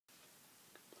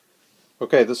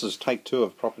Okay, this is take 2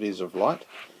 of Properties of Light.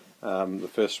 The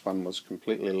first one was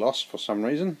completely lost for some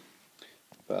reason,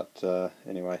 but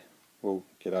anyway, we'll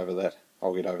get over that.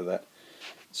 I'll get over that.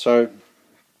 So,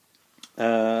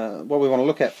 what we want to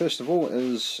look at first of all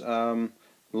is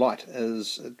light.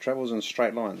 It travels in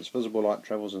straight lines. Visible light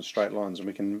travels in straight lines,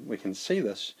 and we can see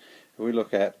this if we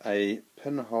look at a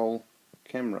pinhole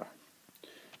camera.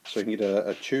 So you can get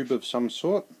a tube of some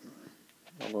sort.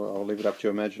 I'll leave it up to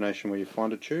your imagination where you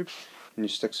find a tube, and you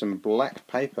stick some black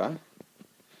paper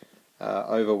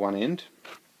over one end.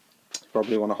 You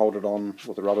probably want to hold it on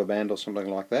with a rubber band or something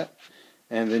like that,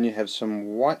 and then you have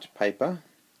some white paper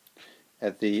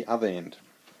at the other end,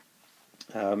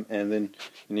 and then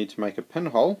you need to make a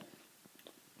pinhole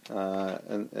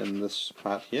in this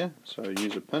part here. So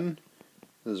use a pin.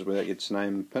 This is where it gets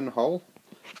named pinhole,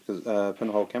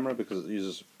 pinhole camera, because it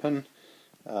uses a pin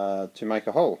to make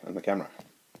a hole in the camera.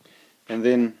 And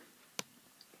then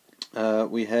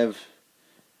we have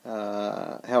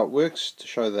how it works to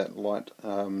show that light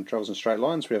travels in straight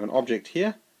lines. We have an object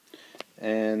here,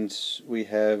 and we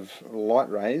have light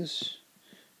rays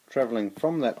travelling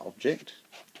from that object,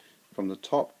 from the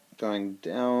top going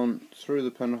down through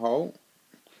the pinhole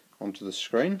onto the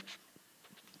screen.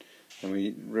 And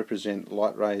we represent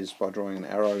light rays by drawing an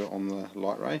arrow on the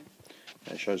light ray.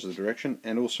 That shows the direction.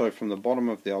 And also from the bottom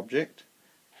of the object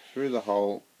through the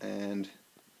hole and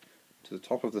to the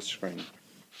top of the screen.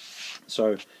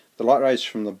 So the light rays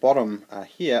from the bottom are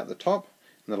here at the top,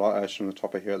 and the light rays from the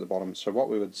top are here at the bottom. So what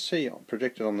we would see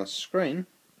projected on the screen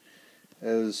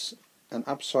is an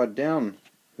upside down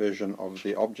version of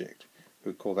the object.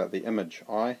 We call that the image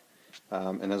eye.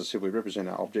 And as I said, we represent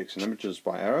our objects and images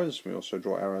by arrows. We also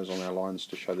draw arrows on our lines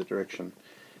to show the direction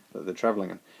that they're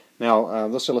travelling in. Now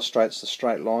this illustrates the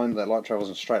straight line, that light travels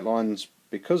in straight lines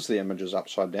because the image is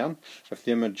upside down. If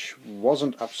the image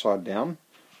wasn't upside down,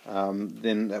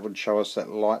 then that would show us that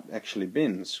light actually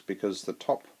bends, because the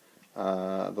top,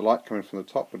 the light coming from the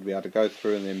top would be able to go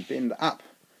through and then bend up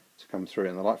to come through,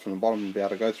 and the light from the bottom would be able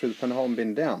to go through the pinhole and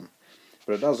bend down.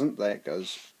 But it doesn't. That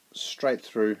goes straight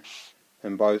through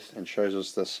in both and shows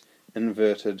us this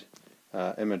inverted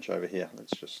image over here.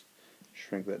 Let's just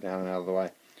shrink that down and out of the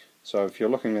way. So if you're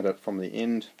looking at it from the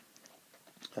end,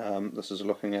 this is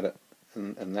looking at it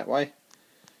in that way,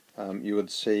 you would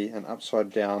see an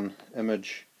upside down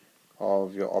image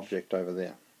of your object over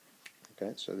there.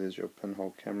 Okay, so there's your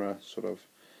pinhole camera, sort of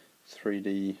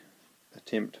 3D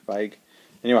attempt, vague.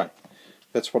 Anyway,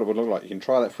 that's what it would look like. You can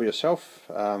try that for yourself.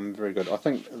 Very good. I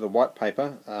think the white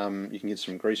paper, you can get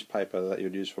some grease paper that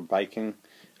you'd use for baking,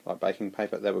 like baking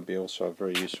paper. That would be also a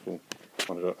very useful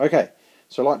one to do. Okay,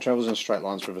 so light travels in straight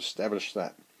lines. We've established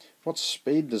that. What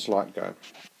speed does light go?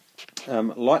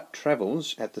 Light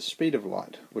travels at the speed of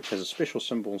light, which has a special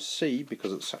symbol c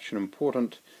because it's such an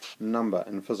important number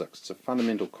in physics. It's a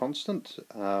fundamental constant,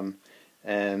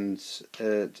 and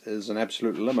it is an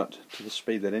absolute limit to the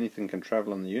speed that anything can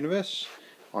travel in the universe.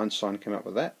 Einstein came up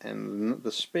with that, and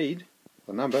the speed,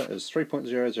 the number, is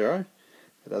 3.00.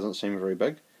 It doesn't seem very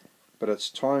big, but it's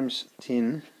times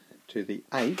 10 to the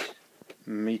 8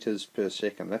 meters per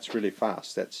second. That's really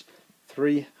fast. That's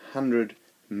 300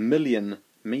 million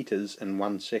meters in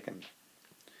 1 second.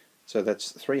 So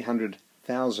that's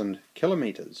 300,000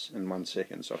 kilometers in 1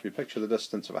 second. So if you picture the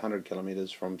distance of 100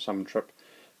 kilometers from some trip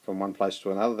from one place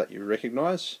to another that you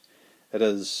recognize, it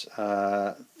is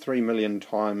 3 million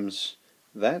times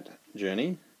that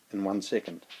journey in 1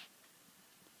 second.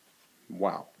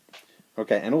 Wow.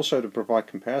 Okay, and also to provide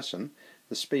comparison,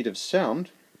 the speed of sound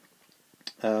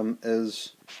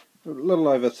is a little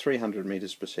over 300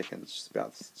 meters per second. It's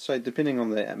about, so depending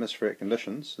on the atmospheric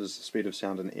conditions, is the speed of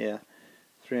sound in air,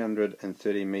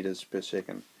 330 meters per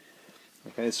second.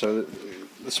 Okay, so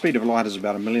the speed of light is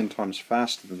about 1 million times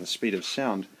faster than the speed of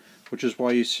sound, which is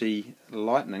why you see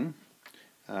lightning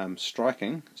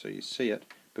striking, so you see it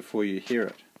before you hear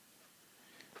it.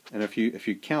 And if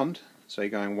you count, say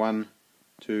going 1,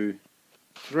 2,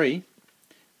 3,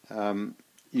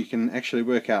 you can actually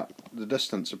work out the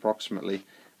distance approximately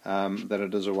that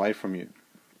it is away from you.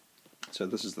 So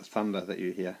this is the thunder that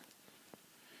you hear.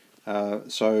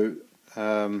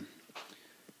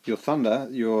 Your thunder,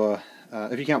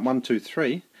 if you count 1, 2,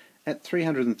 3, at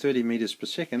 330 meters per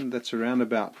second, that's around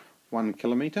about 1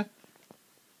 kilometer.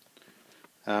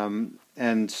 And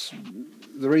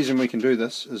the reason we can do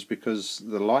this is because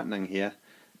the lightning here,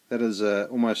 that is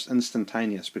almost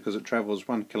instantaneous, because it travels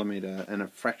 1 kilometer in a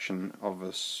fraction of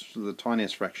the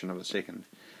tiniest fraction of a second.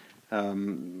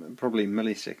 Probably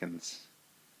milliseconds.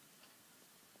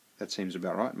 That seems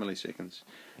about right, milliseconds,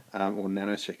 or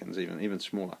nanoseconds, even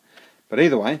smaller. But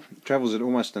either way, it travels it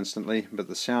almost instantly, but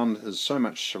the sound is so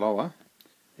much slower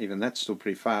even that's still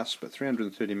pretty fast, but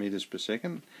 330 meters per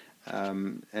second.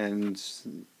 And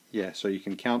yeah, so you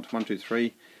can count 1, 2,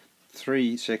 3,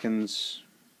 3 seconds.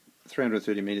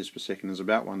 330 meters per second is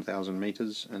about 1,000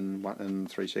 meters in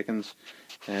 3 seconds,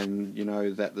 and you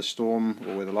know that the storm,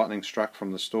 or where the lightning struck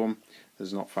from the storm,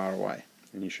 is not far away,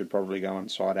 and you should probably go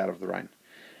inside out of the rain.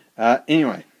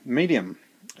 Anyway, medium.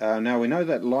 Now we know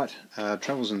that light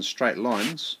travels in straight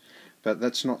lines, but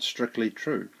that's not strictly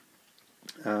true.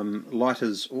 Light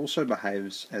also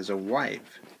behaves as a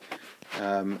wave,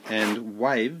 and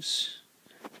waves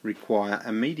require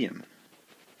a medium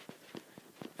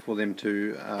for them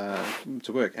to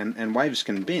work, and waves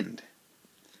can bend.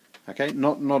 Okay,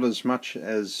 not as much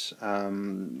as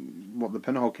what the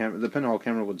pinhole camera. The pinhole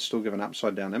camera would still give an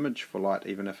upside down image for light,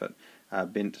 even if it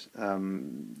bent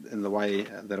in the way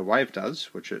that a wave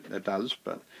does, which it does.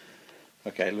 But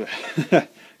okay,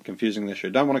 confusing the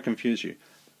issue. Don't want to confuse you.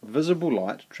 Visible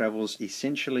light travels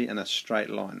essentially in a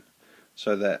straight line,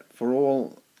 so that for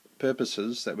all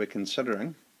purposes that we're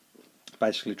considering,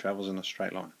 basically travels in a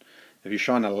straight line. If you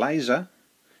shine a laser,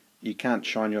 you can't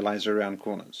shine your laser around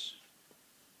corners.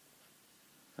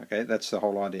 Okay, that's the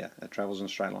whole idea. It travels in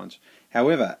straight lines.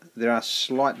 However, there are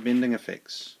slight bending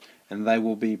effects, and they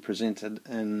will be presented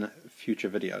in future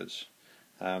videos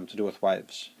to do with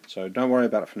waves. So don't worry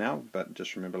about it for now, but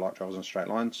just remember light travels in straight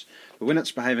lines. But when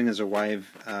it's behaving as a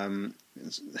wave,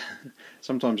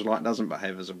 sometimes light doesn't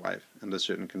behave as a wave under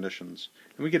certain conditions.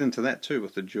 And we get into that too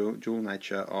with the dual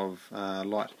nature of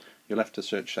light. You'll have to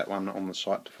search that one on the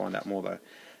site to find out more though.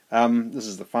 This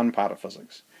is the fun part of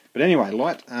physics. But anyway,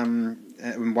 light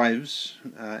and waves,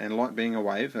 and light being a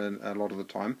wave a lot of the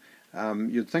time,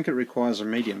 you'd think it requires a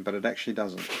medium, but it actually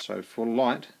doesn't. So for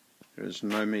light, there is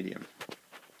no medium.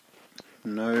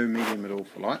 No medium at all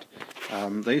for light.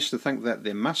 They used to think that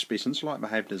there must be, since light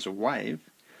behaved as a wave,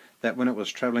 that when it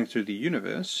was travelling through the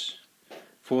universe,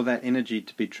 for that energy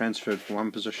to be transferred from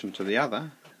one position to the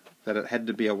other, that it had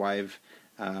to be a wave,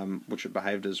 which it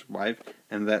behaved as a wave,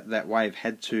 and that wave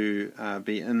had to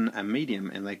be in a medium,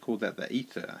 and they called that the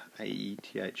ether,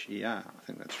 A-E-T-H-E-R, I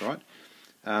think that's right.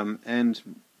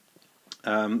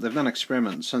 They've done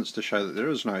experiments since to show that there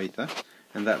is no ether,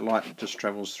 and that light just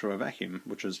travels through a vacuum,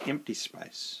 which is empty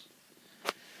space.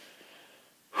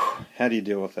 How do you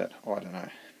deal with that? I don't know.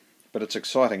 But it's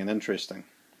exciting and interesting.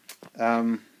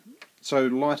 So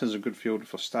light is a good field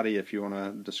for study if you want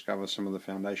to discover some of the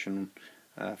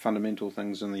fundamental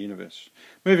things in the universe.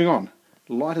 Moving on.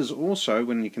 Light is also,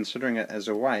 when you're considering it as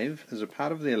a wave, is a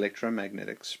part of the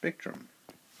electromagnetic spectrum.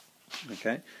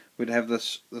 Okay, we'd have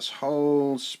this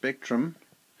whole spectrum.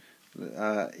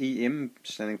 EM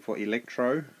standing for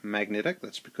electromagnetic.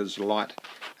 That's because light,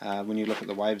 when you look at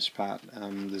the waves part,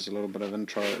 there's a little bit of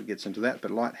intro that gets into that,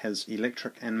 but light has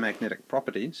electric and magnetic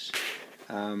properties,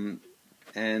 and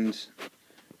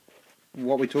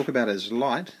what we talk about as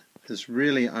light is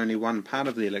really only one part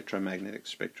of the electromagnetic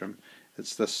spectrum.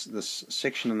 It's this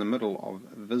section in the middle of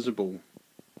visible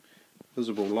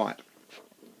light,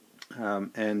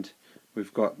 and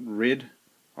we've got red,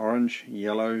 orange,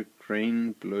 yellow,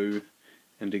 green, blue,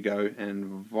 indigo,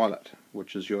 and violet,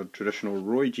 which is your traditional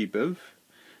Roy-G Biv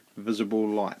visible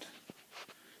light.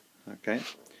 Okay,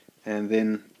 and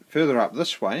then further up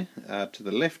this way, to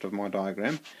the left of my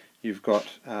diagram, you've got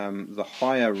the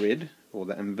higher red, or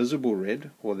the invisible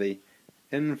red, or the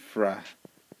infrared,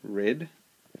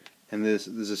 and there's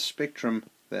a spectrum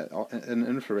that in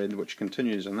infrared which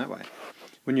continues in that way.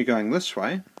 When you're going this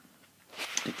way,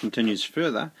 it continues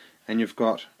further, and you've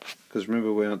got, because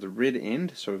remember we're at the red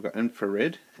end, so we've got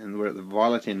infrared, and we're at the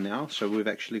violet end now, so we've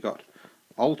actually got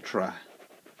ultraviolet.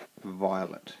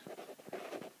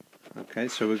 Okay,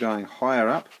 so we're going higher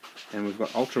up, and we've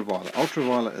got ultraviolet.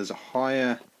 Ultraviolet is a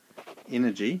higher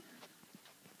energy.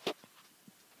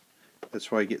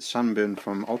 That's why you get sunburn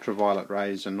from ultraviolet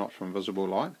rays and not from visible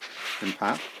light, in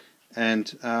part. And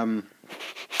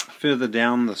further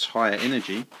down this higher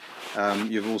energy,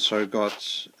 you've also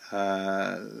got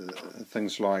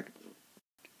things like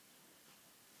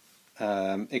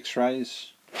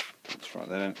X-rays. Let's write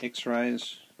that in.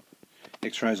 X-rays.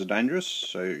 X-rays are dangerous,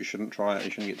 so you shouldn't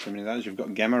get too many of those. You've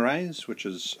got gamma rays, which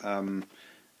is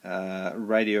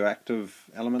radioactive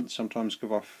elements sometimes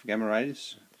give off gamma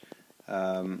rays.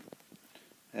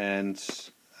 And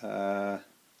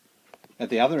at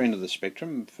the other end of the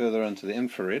spectrum, further into the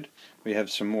infrared, we have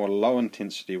some more low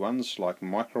intensity ones like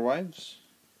microwaves.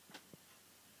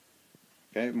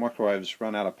 Okay, microwaves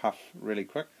run out of puff really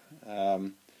quick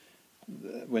when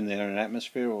they're in an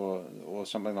atmosphere or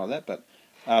something like that, but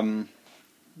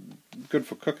good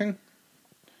for cooking,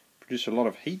 produce a lot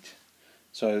of heat.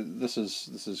 So this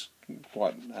is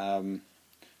quite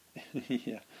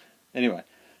Yeah. Anyway,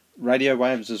 radio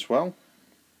waves as well.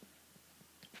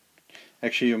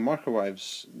 Actually, your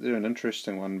microwaves, they're an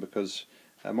interesting one because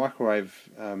a microwave,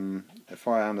 if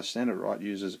I understand it right,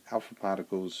 uses alpha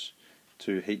particles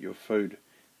to heat your food,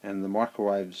 and the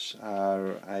microwaves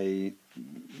are a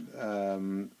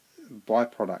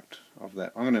byproduct of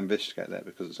that. I'm going to investigate that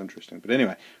because it's interesting. But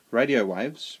anyway, radio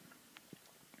waves,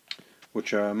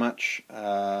 which are a much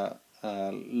what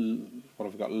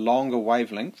have we got, longer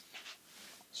wavelength.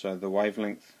 So the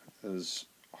wavelength is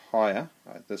higher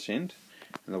at this end,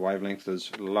 and the wavelength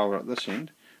is lower at this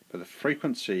end, but the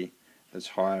frequency is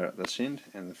higher at this end,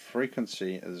 and the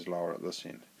frequency is lower at this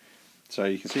end. So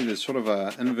you can see there's sort of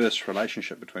an inverse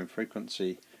relationship between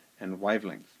frequency and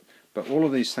wavelength. But all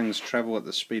of these things travel at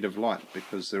the speed of light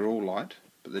because they're all light,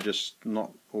 but they're just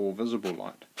not all visible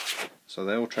light. So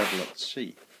they all travel at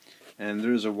c. And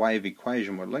there is a wave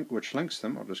equation which links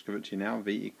them. I'll just give it to you now.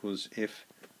 V equals F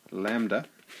lambda.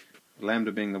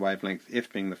 Lambda being the wavelength,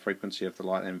 F being the frequency of the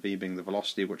light, and V being the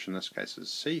velocity, which in this case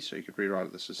is c. So you could rewrite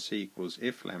it, this is c equals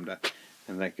F lambda,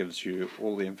 and that gives you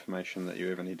all the information that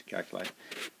you ever need to calculate.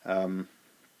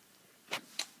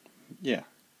 Yeah.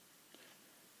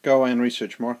 Go away and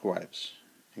research microwaves,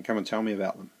 and come and tell me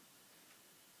about them.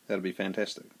 That'll be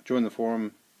fantastic. Join the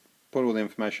forum, put all the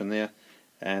information there,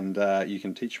 and you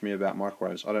can teach me about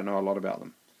microwaves. I don't know a lot about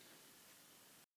them.